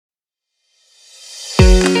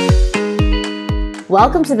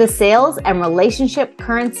Welcome to the Sales and Relationship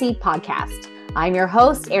Currency Podcast. I'm your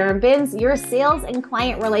host, Erin Binns, your sales and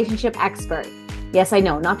client relationship expert. Yes, I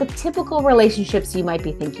know, not the typical relationships you might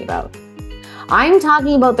be thinking about. I'm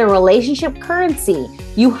talking about the relationship currency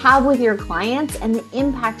you have with your clients and the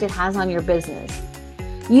impact it has on your business.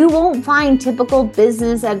 You won't find typical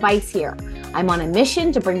business advice here. I'm on a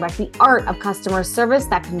mission to bring back the art of customer service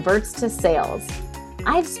that converts to sales.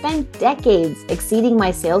 I've spent decades exceeding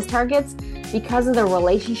my sales targets because of the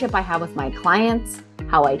relationship I have with my clients,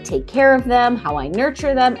 how I take care of them, how I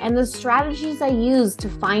nurture them, and the strategies I use to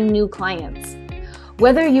find new clients.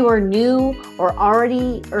 Whether you are new or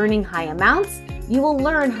already earning high amounts, you will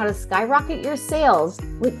learn how to skyrocket your sales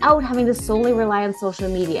without having to solely rely on social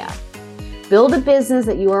media. Build a business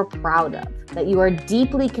that you are proud of, that you are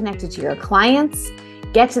deeply connected to your clients,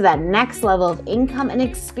 get to that next level of income, and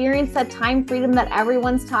experience that time freedom that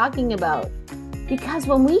everyone's talking about. Because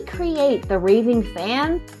when we create the raving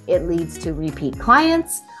fan, it leads to repeat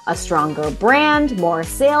clients, a stronger brand, more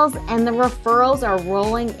sales, and the referrals are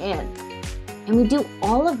rolling in. And we do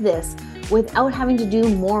all of this without having to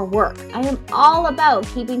do more work. I am all about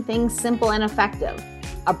keeping things simple and effective.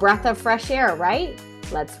 A breath of fresh air, right?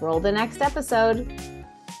 Let's roll the next episode.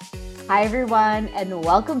 Hi, everyone, and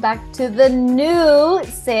welcome back to the new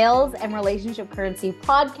Sales and Relationship Currency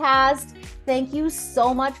Podcast. Thank you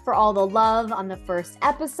so much for all the love on the first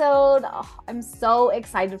episode. Oh, I'm so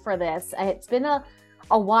excited for this. It's been a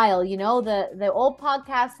while. You know, the old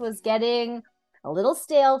podcast was getting a little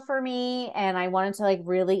stale for me, and I wanted to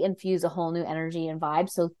really infuse a whole new energy and vibe.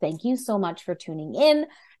 So thank you so much for tuning in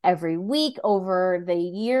every week over the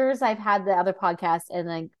years I've had the other podcast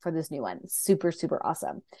and for this new one. Super, super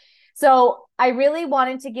awesome. So I really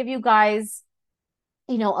wanted to give you guys,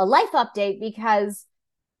 a life update because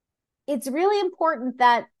it's really important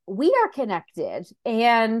that we are connected,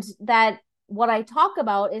 and that what I talk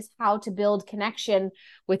about is how to build connection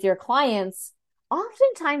with your clients.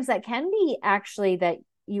 Oftentimes that can be actually that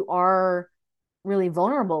you are really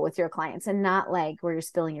vulnerable with your clients and not where you're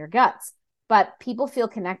spilling your guts, but people feel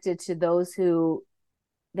connected to those who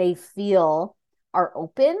they feel are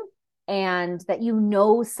open and that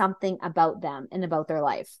something about them and about their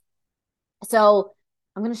life. So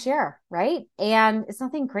I'm going to share, right? And it's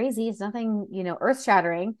nothing crazy. It's nothing, earth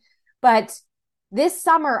shattering. But this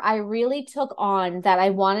summer, I really took on that I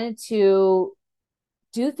wanted to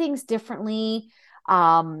do things differently,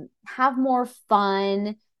 have more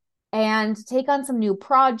fun, and take on some new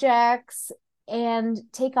projects and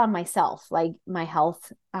take on myself, like my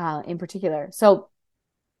health in particular. So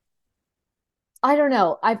I don't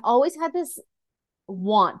know. I've always had this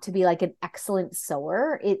want to be an excellent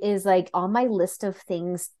sewer. It is on my list of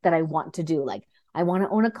things that I want to do. I want to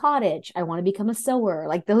own a cottage. I want to become a sewer,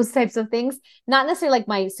 those types of things. Not necessarily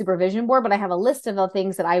my supervision board, but I have a list of the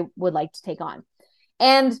things that I would like to take on.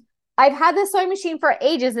 And I've had this sewing machine for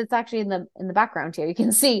ages. It's actually in the background here. You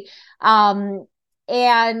can see. And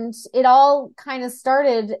it all kind of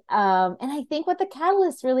started. And I think what the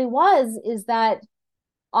catalyst really was is that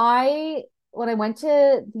when I went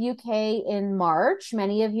to the UK in March,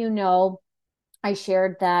 many of you know, I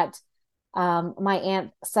shared that my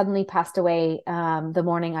aunt suddenly passed away the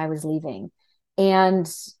morning I was leaving.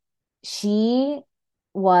 And she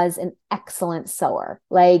was an excellent sewer.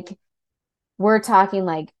 We're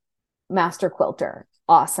talking master quilter.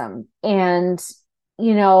 Awesome. And,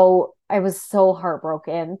 I was so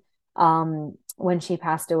heartbroken when she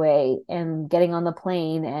passed away, and getting on the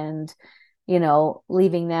plane and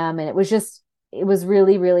leaving them. And it was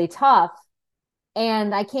really, really tough.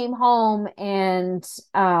 And I came home and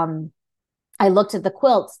I looked at the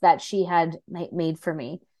quilts that she had made for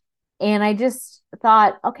me. And I just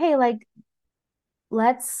thought, okay,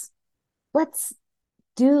 let's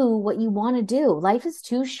do what you want to do. Life is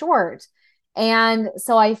too short. And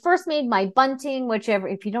so I first made my bunting,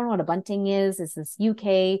 if you don't know what a bunting is this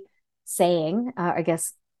UK saying, I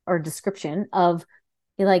guess, or description of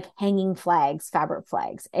hanging flags, fabric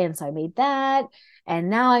flags. And so I made that.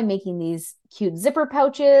 And now I'm making these cute zipper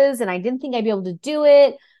pouches, and I didn't think I'd be able to do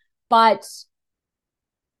it, but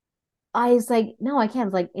I was no, I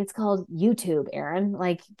can't. It's called YouTube, Erin.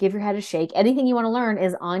 Give your head a shake. Anything you want to learn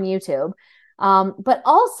is on YouTube. But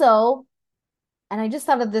also, and I just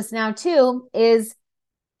thought of this now too, is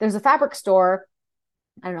there's a fabric store,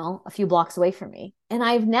 I don't know, a few blocks away from me. And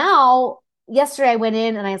yesterday I went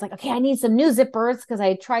in and I was okay, I need some new zippers because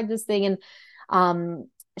I tried this thing. And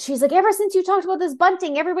she's ever since you talked about this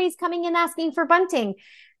bunting, everybody's coming in asking for bunting.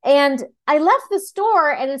 And I left the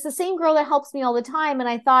store and it's the same girl that helps me all the time. And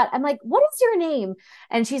I thought, I'm like, what is your name?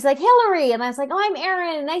 And she's like, Hillary. And I was like, oh, I'm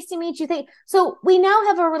Erin. Nice to meet you. So we now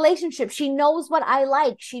have a relationship. She knows what I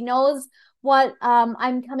like. She knows what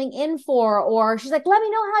I'm coming in for. Or she's like, let me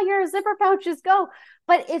know how your zipper pouches go.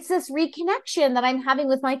 But it's this reconnection that I'm having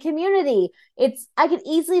with my community. I could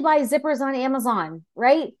easily buy zippers on Amazon,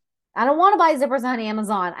 right? I don't want to buy zippers on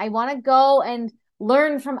Amazon. I want to go and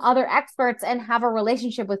learn from other experts and have a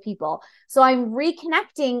relationship with people. So I'm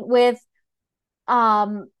reconnecting with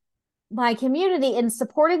my community and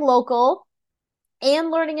supporting local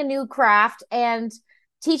and learning a new craft and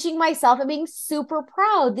teaching myself and being super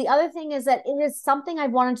proud. The other thing is that it is something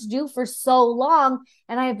I've wanted to do for so long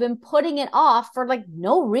and I've been putting it off for like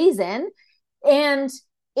no reason. And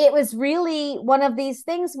it was really one of these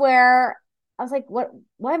things where I was like,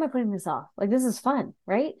 why am I putting this off? Like, this is fun,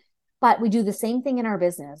 right? But we do the same thing in our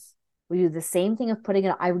business. We do the same thing of putting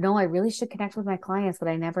it. I know I really should connect with my clients, but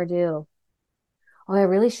I never do. Oh, I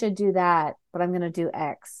really should do that, but I'm going to do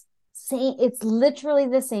X. It's literally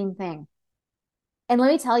the same thing. And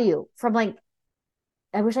let me tell you,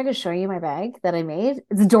 I wish I could show you my bag that I made.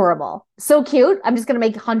 It's adorable. So cute. I'm just going to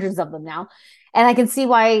make hundreds of them now. And I can see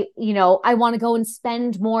why, I want to go and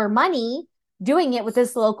spend more money doing it with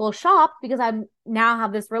this local shop because I'm now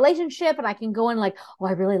have this relationship and I can go in like, oh,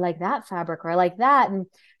 I really like that fabric or I like that. And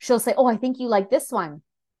she'll say, oh, I think you like this one.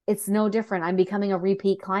 It's no different. I'm becoming a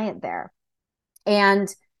repeat client there. And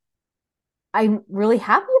I'm really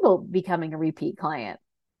happy about becoming a repeat client.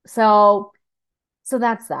 So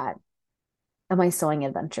that's that. Of my sewing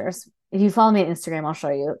adventures. If you follow me on Instagram, I'll show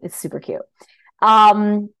you. It's super cute.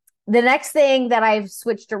 The next thing that I've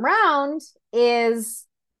switched around is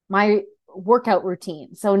my workout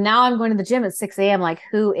routine. So now I'm going to the gym at 6 a.m. Like,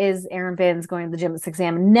 who is Erin Binns going to the gym at 6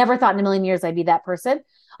 a.m.? Never thought in a million years I'd be that person.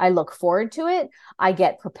 I look forward to it. I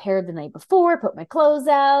get prepared the night before, put my clothes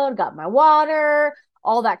out, got my water,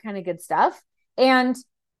 all that kind of good stuff. And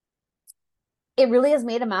it really has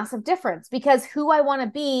made a massive difference because who I want to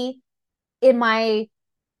be in my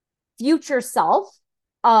future self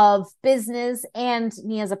of business and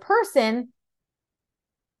me as a person,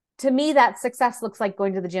 to me, that success looks like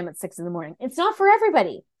going to the gym at 6 a.m. It's not for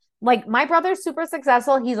everybody. Like my brother's super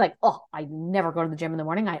successful. He's like, oh, I never go to the gym in the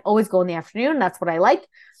morning. I always go in the afternoon. That's what I like.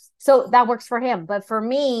 So that works for him. But for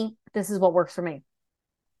me, this is what works for me.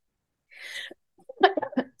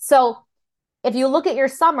 So if you look at your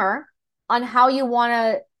summer on how you want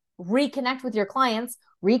to reconnect with your clients,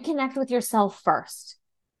 reconnect with yourself first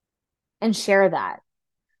and share that.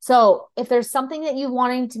 So if there's something that you're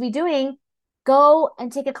wanting to be doing, go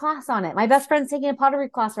and take a class on it. My best friend's taking a pottery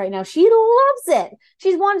class right now. She loves it.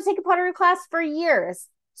 She's wanted to take a pottery class for years.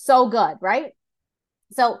 So good, right?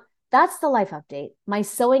 So that's the life update, my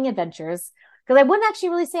sewing adventures. Because I wouldn't actually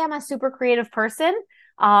really say I'm a super creative person.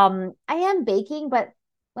 I am baking, but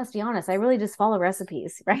let's be honest, I really just follow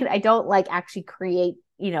recipes, right? I don't like actually create,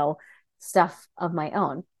 stuff of my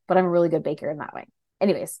own, but I'm a really good baker in that way.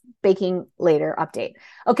 Anyways, baking later update.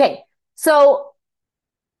 Okay. So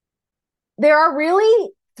there are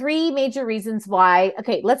really 3 major reasons why.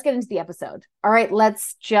 Okay, let's get into the episode. All right,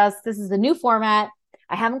 this is the new format.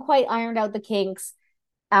 I haven't quite ironed out the kinks,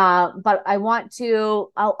 but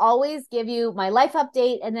I'll always give you my life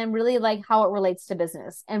update and then really like how it relates to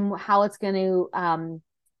business and how it's going to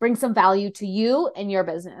bring some value to you and your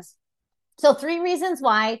business. So 3 reasons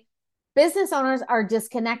why business owners are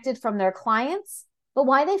disconnected from their clients, but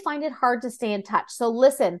why they find it hard to stay in touch. So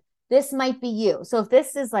listen, this might be you. So if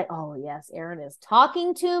this is like, oh yes, Erin is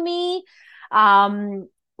talking to me,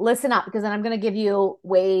 listen up because then I'm going to give you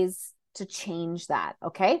ways to change that.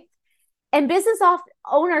 Okay. And business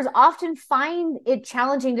owners often find it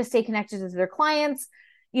challenging to stay connected to their clients,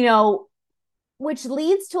 which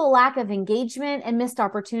leads to a lack of engagement and missed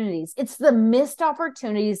opportunities. It's the missed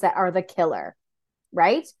opportunities that are the killer,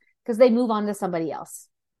 right? Because they move on to somebody else.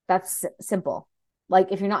 That's simple.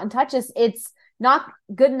 Like if you're not in touch, it's not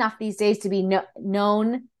good enough these days to be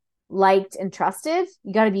known, liked, and trusted.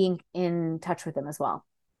 You got to be in touch with them as well.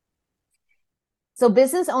 So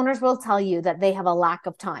business owners will tell you that they have a lack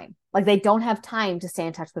of time. Like they don't have time to stay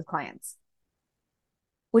in touch with clients,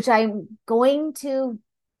 which I'm going to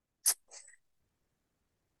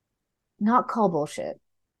not call bullshit,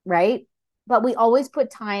 right? But we always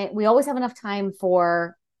have enough time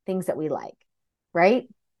for things that we like, right?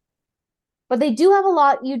 But you do have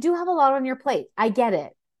a lot on your plate. I get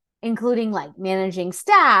it, including like managing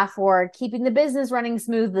staff or keeping the business running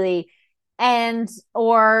smoothly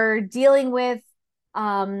or dealing with,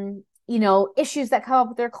 issues that come up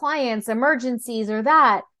with their clients, emergencies or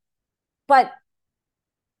that. But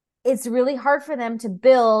it's really hard for them to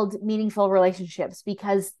build meaningful relationships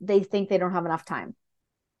because they think they don't have enough time.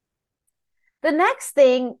 The next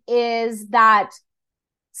thing is that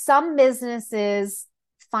some businesses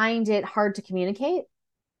find it hard to communicate.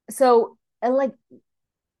 So, like,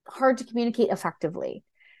 hard to communicate effectively.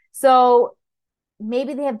 So,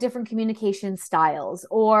 maybe they have different communication styles,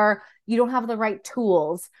 or you don't have the right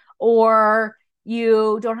tools, or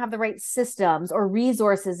you don't have the right systems or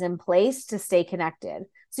resources in place to stay connected.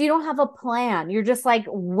 So you don't have a plan. You're just like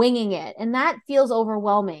winging it. And that feels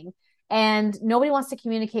overwhelming. And nobody wants to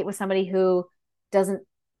communicate with somebody who doesn't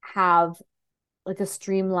have like a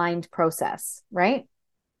streamlined process, right?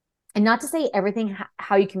 And not to say everything,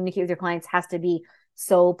 how you communicate with your clients has to be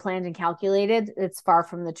so planned and calculated. It's far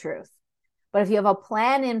from the truth. But if you have a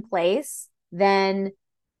plan in place, then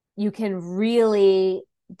you can really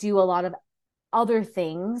do a lot of other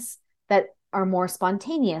things that are more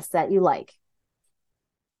spontaneous that you like.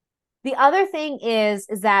 The other thing is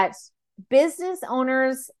that business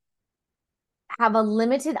owners have a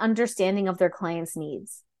limited understanding of their clients'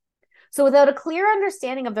 needs. So without a clear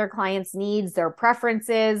understanding of their clients' needs, their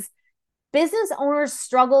preferences, business owners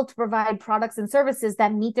struggle to provide products and services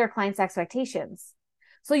that meet their clients' expectations.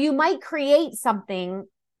 So you might create something,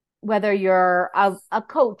 whether you're a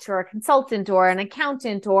coach or a consultant or an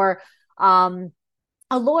accountant or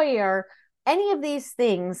a lawyer, any of these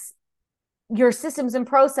things, your systems and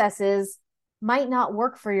processes might not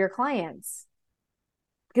work for your clients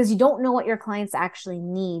because you don't know what your clients actually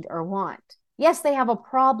need or want. Yes, they have a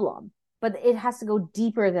problem, but it has to go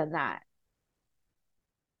deeper than that.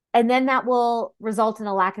 And then that will result in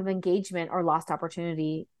a lack of engagement or lost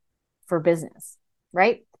opportunity for business,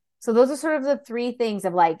 right? So those are sort of the three things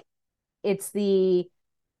of like, it's the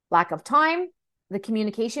lack of time, the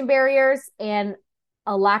communication barriers, and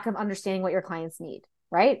a lack of understanding what your clients need,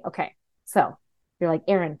 right? Okay. So you're like,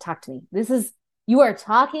 Erin, talk to me. You are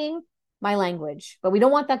talking my language, but we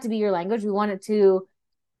don't want that to be your language. We want it to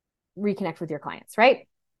reconnect with your clients, right?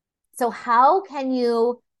 So how can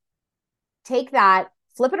you take that,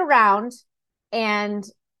 flip it around, and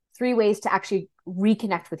 3 ways to actually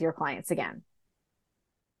reconnect with your clients again?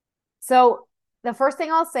 So the first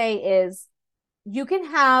thing I'll say is you can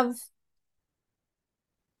have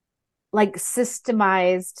like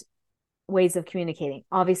systemized ways of communicating.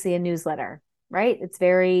 Obviously a newsletter, right? It's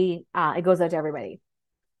very, it goes out to everybody.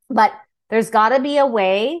 But there's got to be a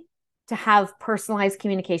way to have personalized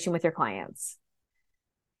communication with your clients.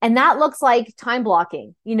 And that looks like time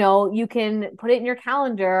blocking. You can put it in your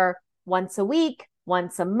calendar once a week,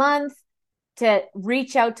 once a month to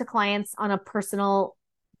reach out to clients on a personal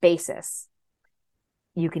basis.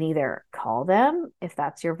 You can either call them if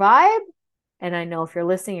that's your vibe. And I know if you're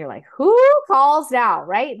listening, you're like, who calls now,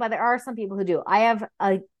 right? But there are some people who do. I have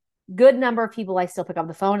a good number of people I still pick up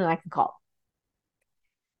the phone and I can call.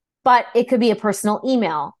 But it could be a personal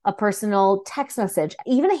email, a personal text message,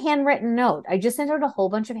 even a handwritten note. I just sent out a whole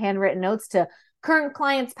bunch of handwritten notes to current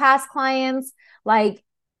clients, past clients, like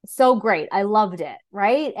so great. I loved it,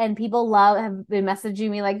 right? And people have been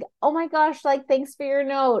messaging me like, oh my gosh, like thanks for your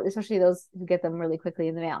note, especially those who get them really quickly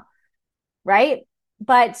in the mail, right?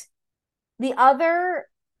 But the other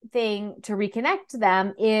thing to reconnect to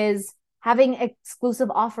them is having exclusive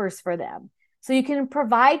offers for them. So you can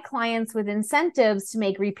provide clients with incentives to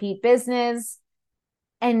make repeat business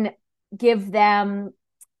and give them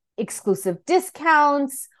exclusive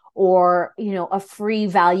discounts or, a free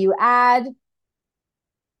value add.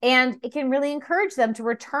 And it can really encourage them to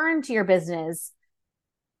return to your business.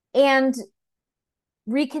 And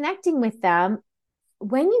reconnecting with them,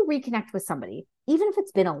 when you reconnect with somebody, even if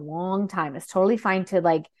it's been a long time, it's totally fine to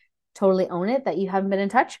like totally own it that you haven't been in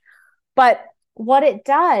touch. But what it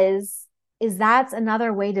does is that's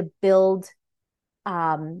another way to build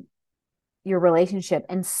your relationship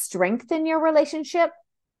and strengthen your relationship.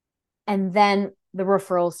 And then the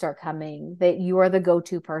referrals start coming, that you are the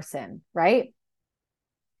go-to person, right?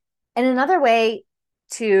 And another way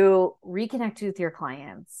to reconnect with your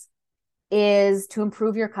clients is to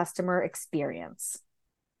improve your customer experience.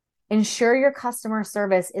 Ensure your customer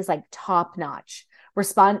service is like top notch.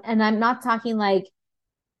 And I'm not talking like,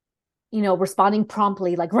 responding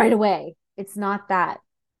promptly, like right away. It's not that.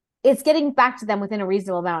 It's getting back to them within a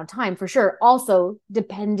reasonable amount of time, for sure. Also,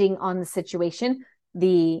 depending on the situation,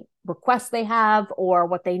 the requests they have or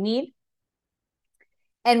what they need,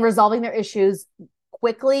 and resolving their issues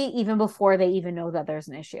quickly, even before they even know that there's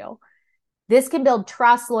an issue. This can build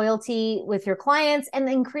trust, loyalty with your clients, and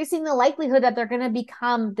increasing the likelihood that they're going to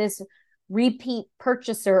become this repeat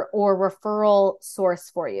purchaser or referral source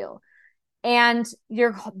for you. And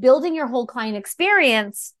you're building your whole client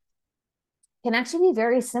experience can actually be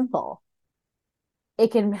very simple.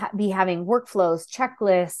 It can be having workflows,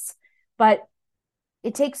 checklists, but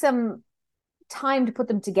it takes some time to put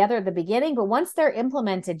them together at the beginning. But once they're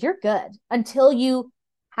implemented, you're good until you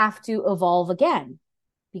have to evolve again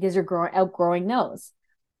because you're outgrowing those.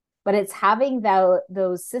 But it's having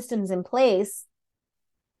those systems in place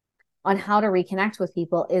on how to reconnect with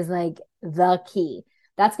people is like the key.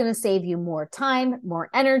 That's going to save you more time, more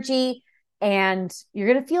energy, and you're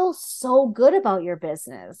going to feel so good about your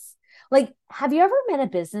business. Like, have you ever met a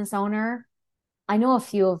business owner? I know a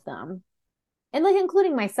few of them, and like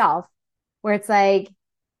including myself, where it's like,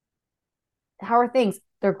 how are things?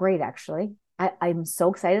 They're great, actually. I'm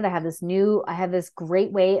so excited. I have this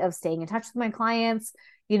great way of staying in touch with my clients.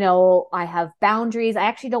 You know, I have boundaries. I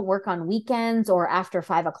actually don't work on weekends or after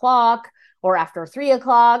 5 o'clock or after 3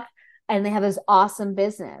 o'clock. And they have this awesome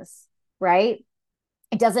business, right?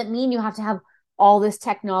 It doesn't mean you have to have all this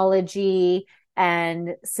technology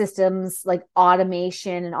and systems like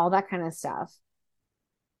automation and all that kind of stuff.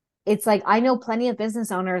 It's like, I know plenty of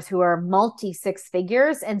business owners who are multi 6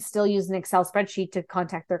 figures and still use an Excel spreadsheet to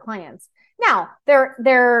contact their clients. Now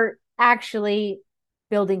they're actually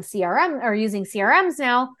building CRM or using CRMs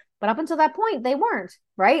now, but up until that point, they weren't,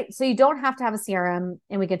 right? So you don't have to have a CRM,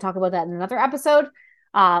 and we can talk about that in another episode.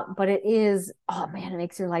 But it is, oh man, it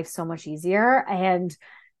makes your life so much easier, and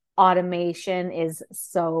automation is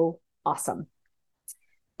so awesome.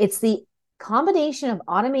 It's the combination of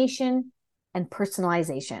automation and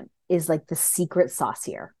personalization is like the secret sauce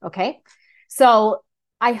here. Okay. So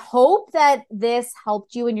I hope that this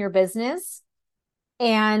helped you in your business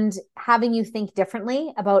and having you think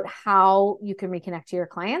differently about how you can reconnect to your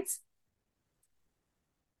clients.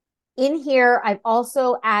 In here, I've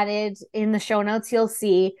also added in the show notes, you'll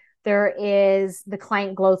see there is the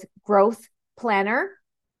client growth planner.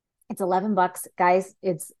 It's $11, guys.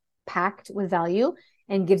 It's packed with value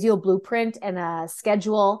and gives you a blueprint and a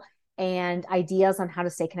schedule and ideas on how to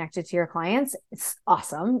stay connected to your clients. It's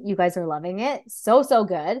awesome. You guys are loving it. So, so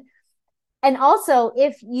good. And also,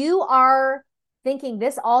 if you are thinking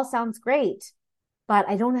this all sounds great, but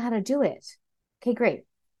I don't know how to do it. Okay, great.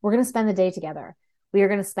 We're going to spend the day together. We are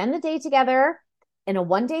going to spend the day together in a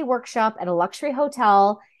 1-day workshop at a luxury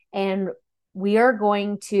hotel, and we are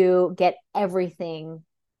going to get everything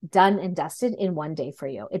done and dusted in 1 day for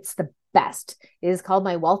you. It's the best. It is called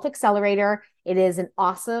my Wealth Accelerator. It is an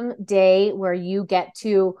awesome day where you get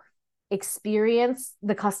to experience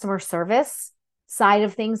the customer service side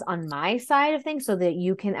of things on my side of things so that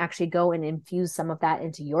you can actually go and infuse some of that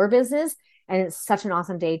into your business. And it's such an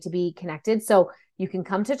awesome day to be connected. So you can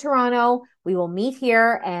come to Toronto. We will meet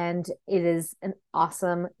here, and it is an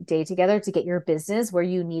awesome day together to get your business where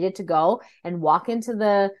you need it to go and walk into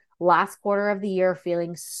the last quarter of the year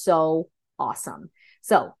feeling so awesome.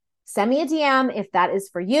 So send me a DM if that is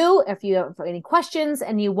for you. If you have any questions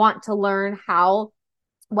and you want to learn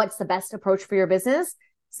what's the best approach for your business,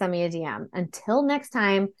 send me a DM. Until next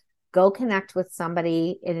time, go connect with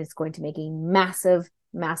somebody. It is going to make a massive,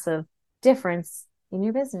 massive difference in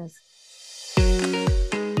your business.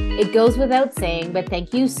 It goes without saying, but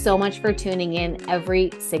thank you so much for tuning in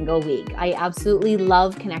every single week. I absolutely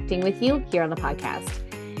love connecting with you here on the podcast.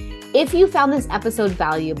 If you found this episode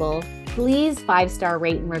valuable, please 5-star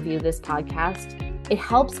rate and review this podcast. It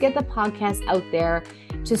helps get the podcast out there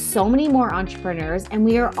to so many more entrepreneurs, and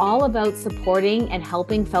we are all about supporting and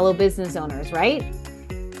helping fellow business owners, right?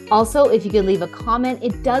 Also, if you could leave a comment,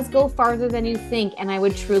 it does go farther than you think, and I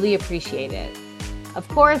would truly appreciate it. Of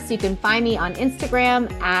course, you can find me on Instagram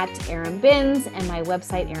at erinbins and my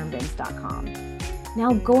website, erinbins.com.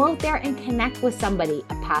 Now go out there and connect with somebody,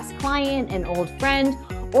 a past client, an old friend,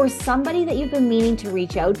 or somebody that you've been meaning to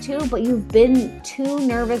reach out to, but you've been too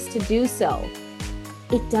nervous to do so.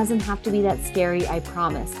 It doesn't have to be that scary, I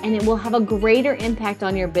promise, and it will have a greater impact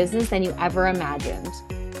on your business than you ever imagined.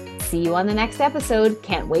 See you on the next episode.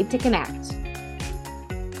 Can't wait to connect.